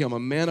like him, a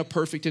man of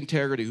perfect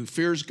integrity who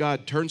fears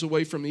God, turns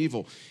away from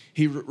evil.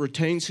 He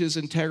retains his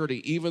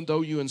integrity, even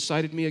though you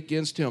incited me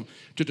against him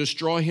to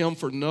destroy him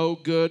for no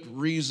good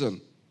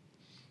reason.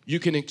 You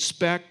can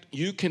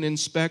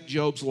inspect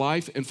Job's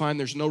life and find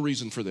there's no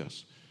reason for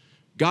this.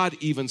 God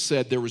even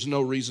said there was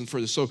no reason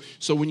for this.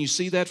 So when you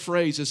see that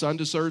phrase, this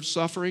undeserved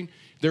suffering,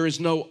 there is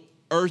no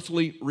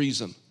earthly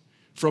reason.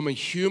 From a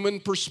human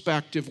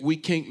perspective, we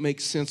can't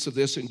make sense of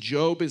this, and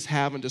Job is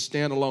having to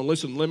stand alone.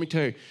 Listen, let me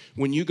tell you,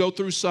 when you go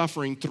through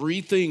suffering, 3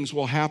 things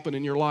will happen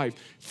in your life.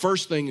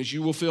 First thing is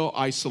you will feel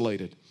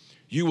isolated.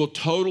 You will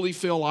totally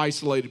feel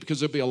isolated because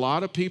there'll be a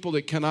lot of people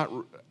that cannot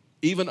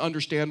even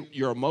understand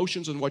your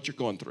emotions and what you're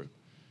going through.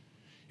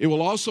 It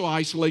will also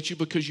isolate you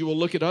because you will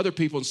look at other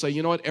people and say,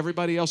 you know what,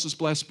 everybody else is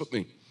blessed but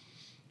me.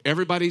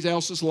 Everybody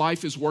else's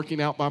life is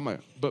working out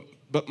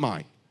but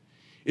mine.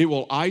 It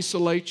will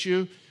isolate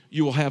you.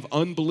 You will have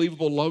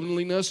unbelievable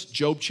loneliness,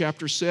 Job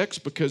chapter 6,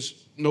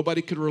 because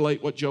nobody could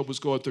relate what Job was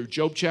going through.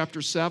 Job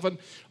chapter 7,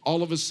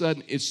 all of a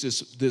sudden, it's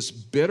this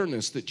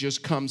bitterness that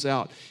just comes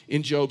out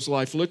in Job's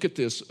life. Look at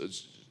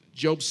this,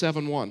 Job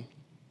 7:1.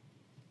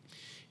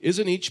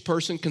 Isn't each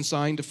person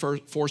consigned to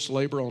forced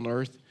labor on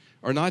earth?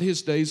 Are not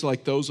his days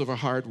like those of a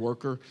hired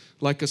worker?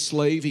 Like a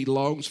slave, he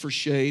longs for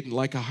shade, and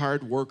like a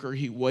hired worker,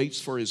 he waits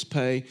for his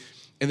pay.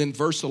 And then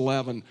verse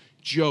 11,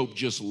 Job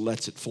just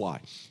lets it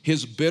fly.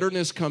 His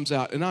bitterness comes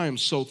out, and I am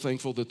so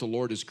thankful that the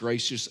Lord is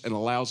gracious and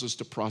allows us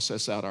to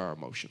process out our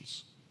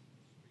emotions.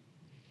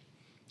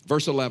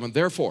 Verse 11,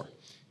 therefore,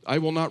 I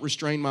will not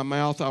restrain my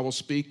mouth. I will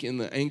speak in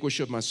the anguish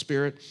of my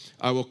spirit.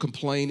 I will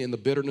complain in the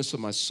bitterness of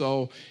my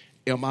soul.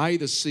 Am I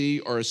the sea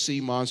or a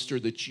sea monster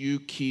that you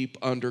keep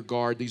under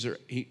guard?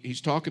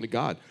 He's talking to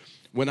God.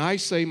 When I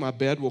say my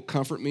bed will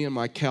comfort me and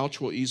my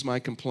couch will ease my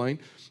complaint,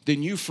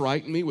 then you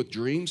frighten me with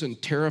dreams and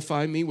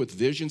terrify me with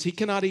visions. He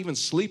cannot even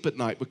sleep at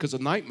night because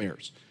of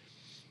nightmares.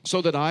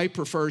 So that I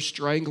prefer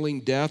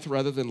strangling death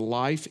rather than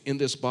life in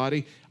this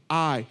body,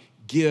 I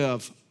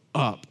give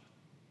up.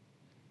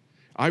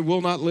 I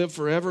will not live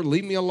forever.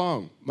 Leave me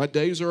alone. My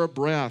days are a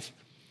breath.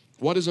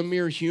 What is a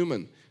mere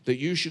human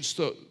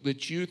that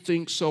that you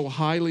think so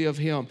highly of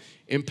him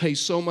and pay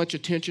so much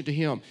attention to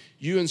him.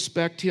 You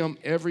inspect him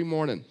every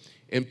morning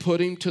and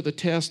put him to the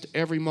test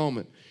every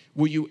moment.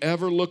 Will you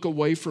ever look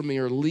away from me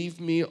or leave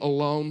me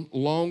alone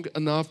long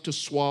enough to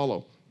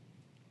swallow?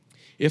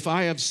 If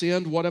I have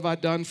sinned, what have I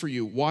done for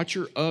you,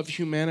 watcher of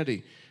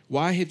humanity?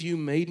 Why have you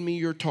made me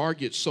your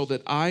target so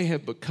that I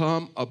have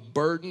become a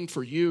burden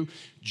for you?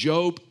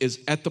 Job is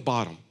at the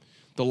bottom.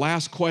 The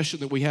last question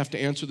that we have to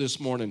answer this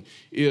morning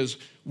is,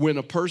 will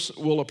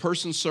a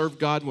person serve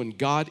God when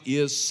God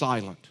is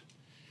silent?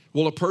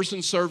 Will a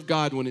person serve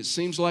God when it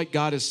seems like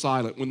God is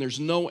silent, when there's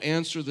no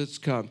answer that's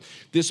come?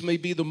 This may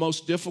be the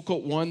most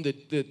difficult one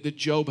that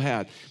Job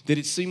had, that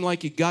it seemed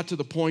like it got to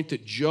the point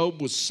that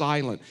Job was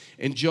silent,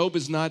 and God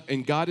is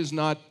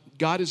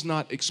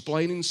not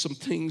explaining some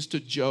things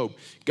to Job.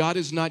 God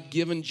is not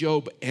giving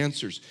Job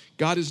answers.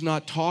 God is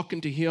not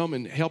talking to him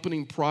and helping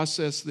him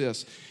process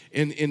this.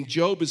 And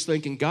Job is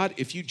thinking, God,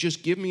 if you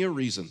just give me a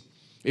reason,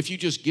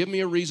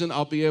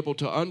 I'll be able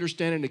to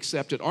understand and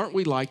accept it. Aren't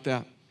we like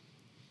that?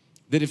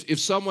 That if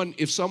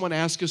someone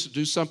asks us to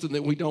do something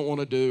that we don't want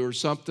to do or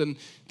something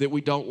that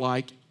we don't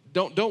like,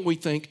 don't we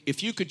think,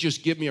 if you could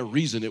just give me a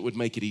reason, it would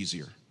make it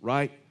easier,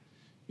 right?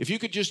 If you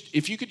could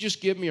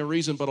just give me a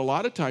reason, but a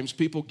lot of times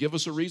people give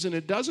us a reason,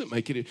 it doesn't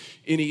make it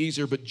any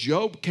easier. But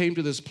Job came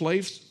to this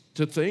place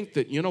to think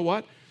that, you know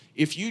what?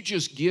 If you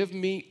just give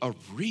me a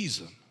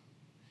reason,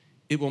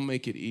 it will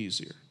make it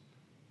easier.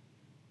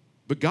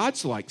 But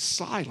God's like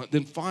silent.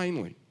 Then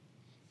finally,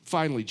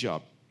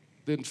 Job.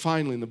 Then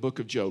finally in the book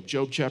of Job,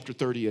 Job chapter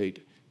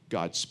 38,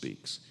 God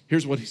speaks.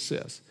 Here's what he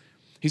says.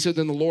 He said,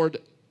 then the Lord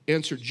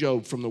answered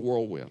Job from the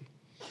whirlwind.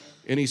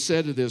 And he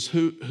said to this,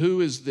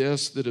 who is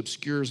this that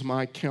obscures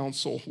my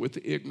counsel with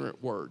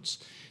ignorant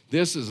words?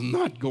 This is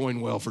not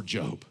going well for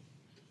Job.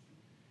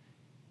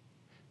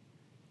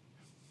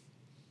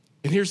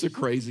 And here's the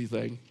crazy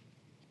thing.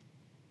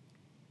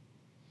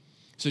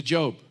 So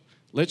Job,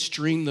 let's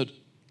stream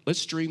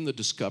the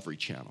Discovery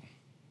Channel.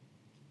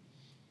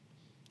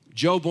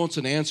 Job wants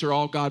an answer.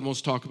 All God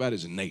wants to talk about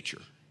is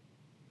nature.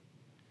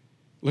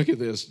 Look at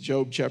this,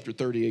 Job chapter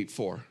 38,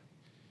 4.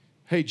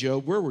 Hey,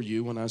 Job, where were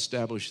you when I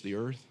established the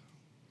earth?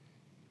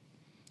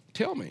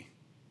 Tell me.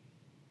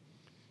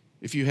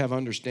 If you have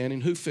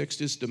understanding, who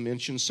fixed its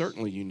dimensions?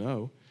 Certainly you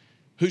know.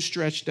 Who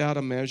stretched out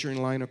a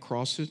measuring line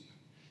across it?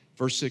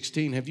 Verse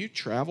 16, have you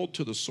traveled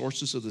to the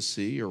sources of the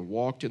sea or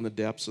walked in the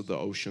depths of the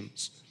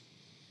oceans?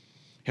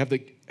 Have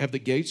the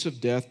gates of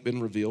death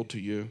been revealed to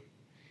you?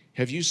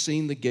 Have you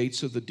seen the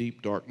gates of the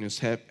deep darkness?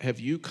 Have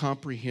you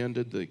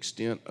comprehended the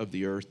extent of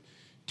the earth?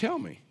 Tell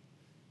me,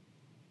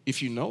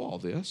 if you know all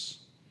this.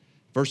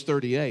 Verse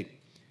 38,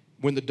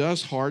 when the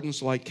dust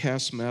hardens like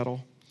cast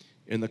metal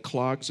and the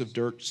clogs of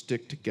dirt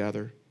stick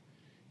together,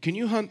 can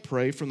you hunt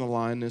prey from the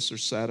lioness or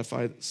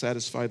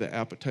satisfy the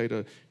appetite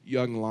of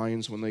young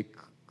lions when they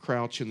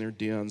crouch in their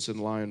dens and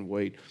lie in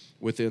wait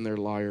within their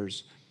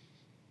lairs?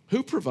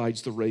 Who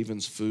provides the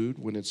ravens food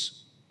when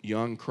its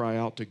young cry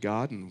out to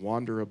God and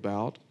wander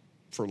about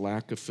for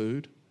lack of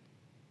food?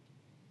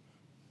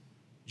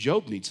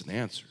 Job needs an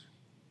answer.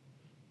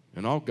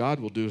 And all God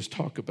will do is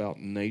talk about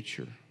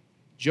nature.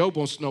 Job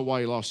wants to know why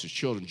he lost his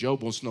children.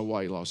 Job wants to know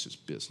why he lost his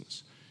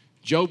business.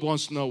 Job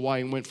wants to know why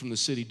he went from the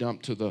city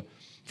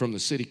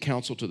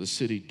council to the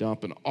city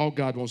dump. And all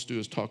God wants to do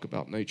is talk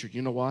about nature.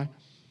 You know why?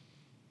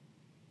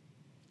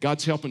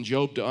 God's helping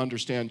Job to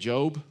understand,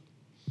 Job,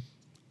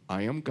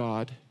 I am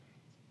God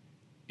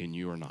and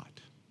you are not.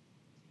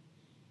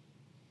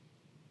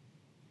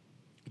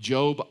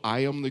 Job, I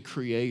am the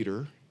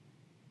creator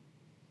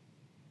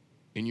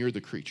and you're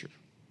the creature.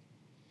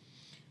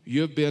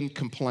 You have been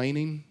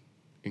complaining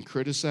and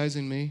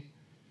criticizing me,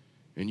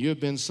 and you have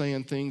been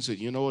saying things that,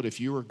 you know what, if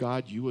you were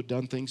God, you would have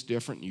done things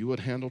different, you would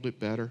have handled it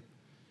better.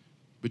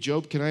 But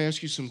Job, can I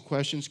ask you some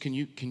questions? Can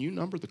you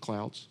number the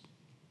clouds?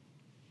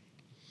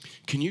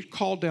 Can you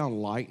call down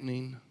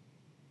lightning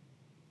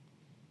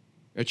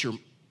at your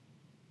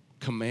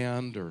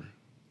command or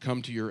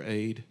come to your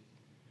aid?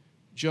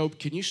 Job,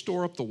 can you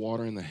store up the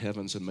water in the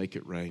heavens and make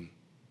it rain?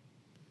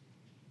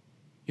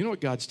 You know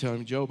what God's telling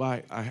me? Job,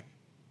 I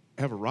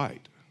have a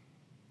right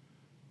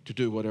to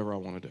do whatever I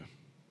want to do.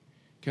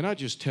 Can I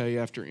just tell you,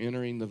 after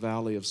entering the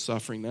valley of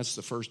suffering, that's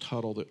the first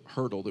hurdle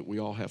that we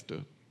all have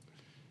to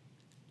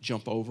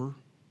jump over.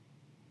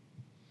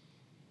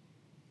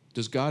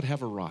 Does God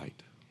have a right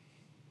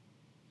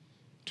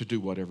to do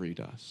whatever he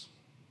does?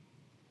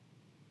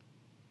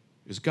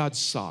 Is God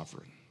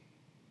sovereign?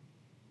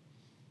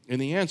 And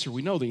the answer,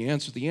 we know the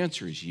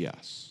answer is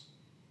yes.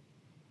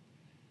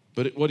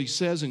 But what he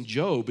says in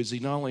Job is he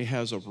not only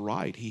has a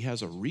right, he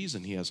has a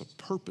reason, he has a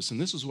purpose. And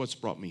this is what's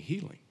brought me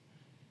healing.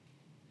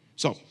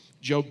 So,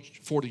 Job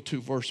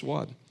 42, verse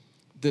 1.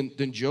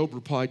 Then Job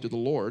replied to the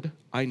Lord,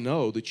 I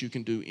know that you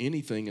can do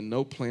anything and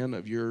no plan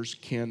of yours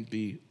can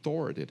be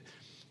thwarted.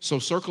 So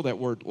circle that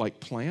word like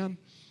plan.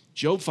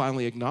 Job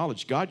finally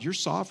acknowledged, God, you're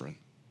sovereign.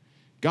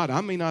 God,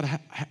 I may not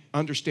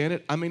understand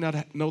it. I may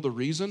not know the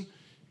reason,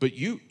 but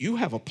you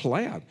have a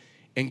plan.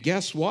 And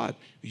guess what?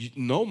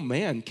 No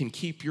man can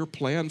keep your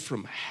plan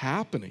from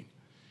happening.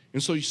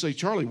 And so you say,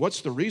 Charlie,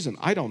 what's the reason?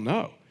 I don't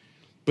know.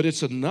 But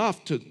it's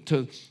enough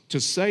to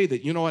say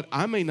that, you know what,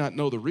 I may not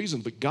know the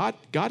reason, but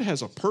God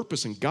has a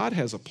purpose and God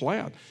has a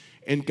plan.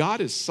 And God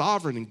is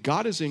sovereign and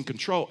God is in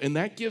control. And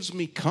that gives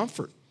me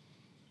comfort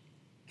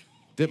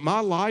that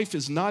my life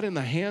is not in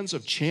the hands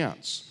of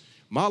chance.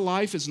 My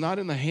life is not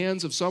in the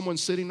hands of someone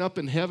sitting up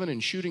in heaven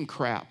and shooting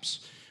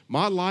craps.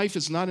 My life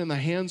is not in the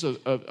hands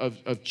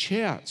of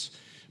chance,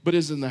 but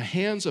is in the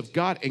hands of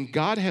God. And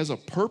God has a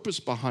purpose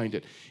behind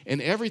it.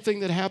 And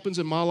everything that happens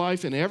in my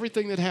life and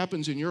everything that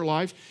happens in your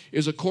life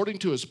is according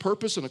to His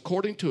purpose and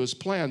according to His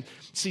plan.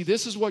 See,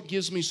 this is what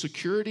gives me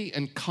security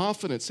and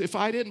confidence. If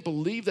I didn't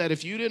believe that,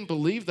 if you didn't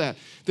believe that,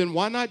 then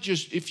why not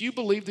just, if you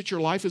believe that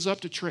your life is up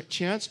to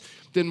chance,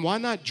 then why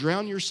not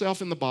drown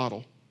yourself in the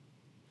bottle?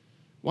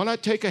 Why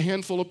not take a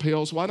handful of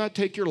pills? Why not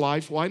take your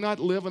life? Why not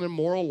live an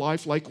immoral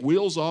life like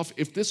wheels off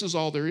if this is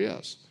all there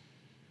is?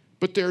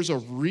 But there's a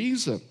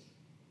reason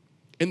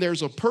and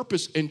there's a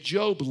purpose, and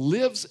Job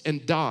lives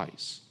and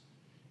dies.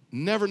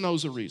 Never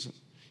knows a reason.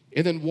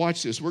 And then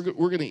watch this. We're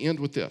going to end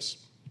with this.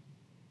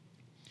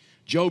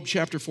 Job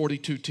chapter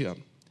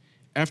 42:10.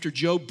 After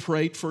Job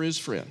prayed for his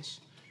friends,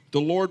 the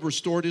Lord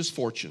restored his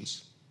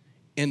fortunes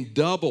and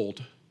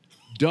doubled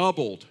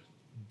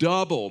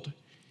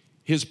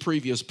his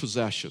previous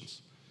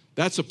possessions.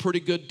 That's a pretty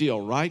good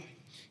deal, right?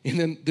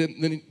 And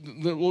then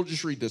we'll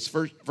just read this,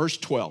 verse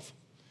 12.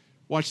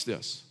 Watch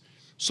this.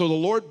 So the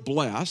Lord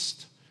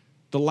blessed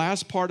the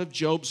last part of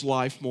Job's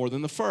life more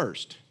than the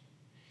first.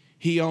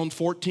 He owned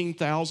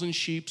 14,000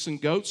 sheep and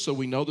goats, so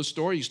we know the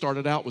story. He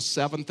started out with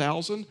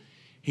 7,000.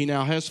 He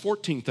now has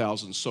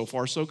 14,000. So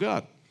far, so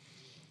good.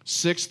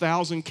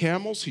 6,000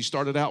 camels. He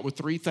started out with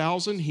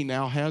 3,000. He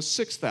now has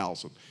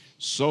 6,000.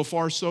 So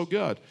far, so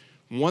good.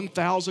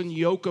 1,000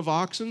 yoke of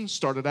oxen.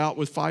 Started out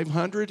with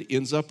 500.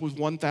 Ends up with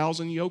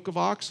 1,000 yoke of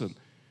oxen.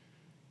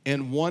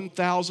 And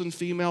 1,000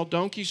 female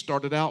donkeys.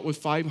 Started out with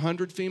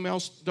 500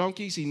 female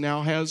donkeys. He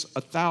now has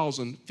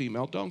 1,000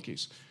 female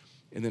donkeys.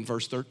 And then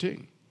verse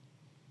 13.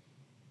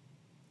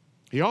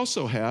 He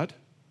also had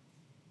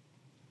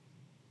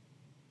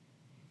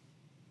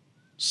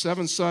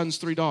 7 sons,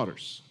 3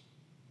 daughters.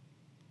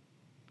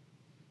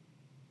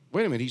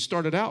 Wait a minute, he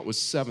started out with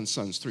 7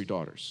 sons, 3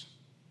 daughters.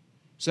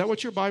 Is that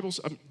what your Bible's,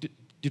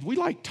 did we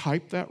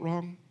type that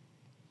wrong?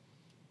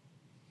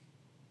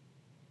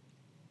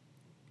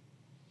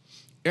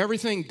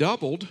 Everything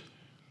doubled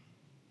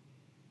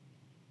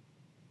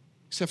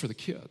except for the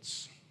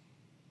kids.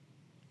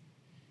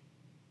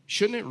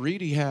 Shouldn't it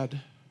read he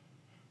had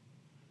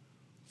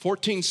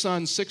 14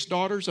 sons, 6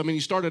 daughters? I mean, he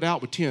started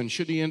out with 10.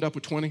 Should he end up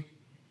with 20?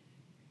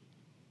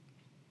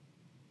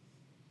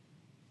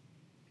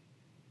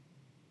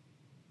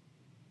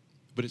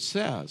 But it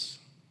says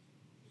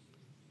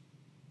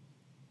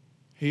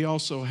he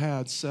also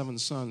had 7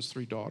 sons,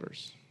 3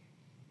 daughters.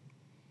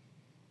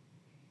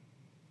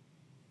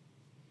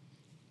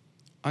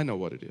 I know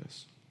what it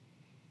is.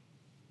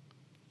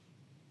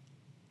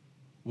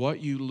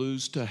 What you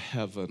lose to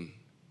heaven,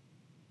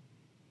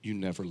 you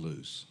never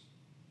lose.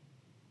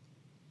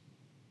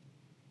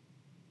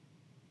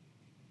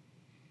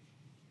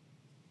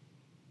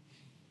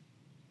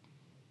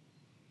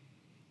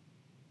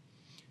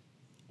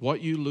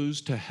 What you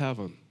lose to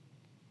heaven,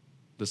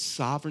 the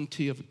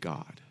sovereignty of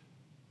God.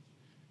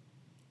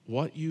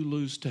 What you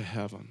lose to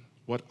heaven,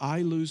 what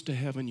I lose to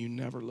heaven, you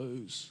never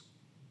lose.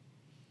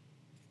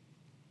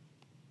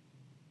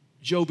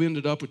 Job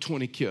ended up with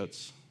 20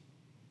 kids.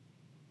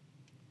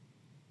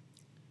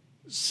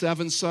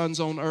 7 sons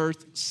on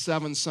earth,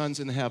 7 sons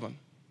in heaven.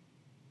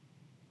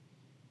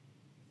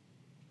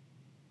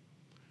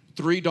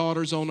 3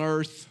 daughters on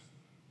earth,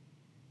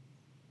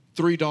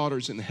 3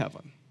 daughters in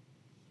heaven.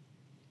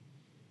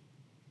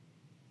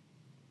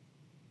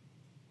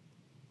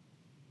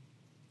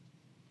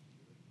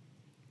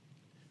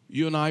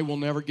 You and I will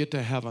never get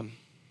to heaven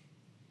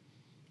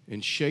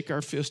and shake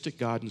our fist at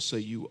God and say,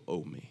 you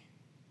owe me.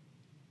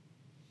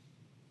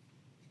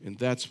 And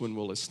that's when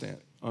we'll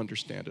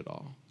understand it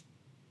all.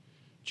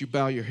 Would you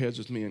bow your heads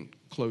with me and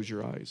close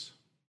your eyes?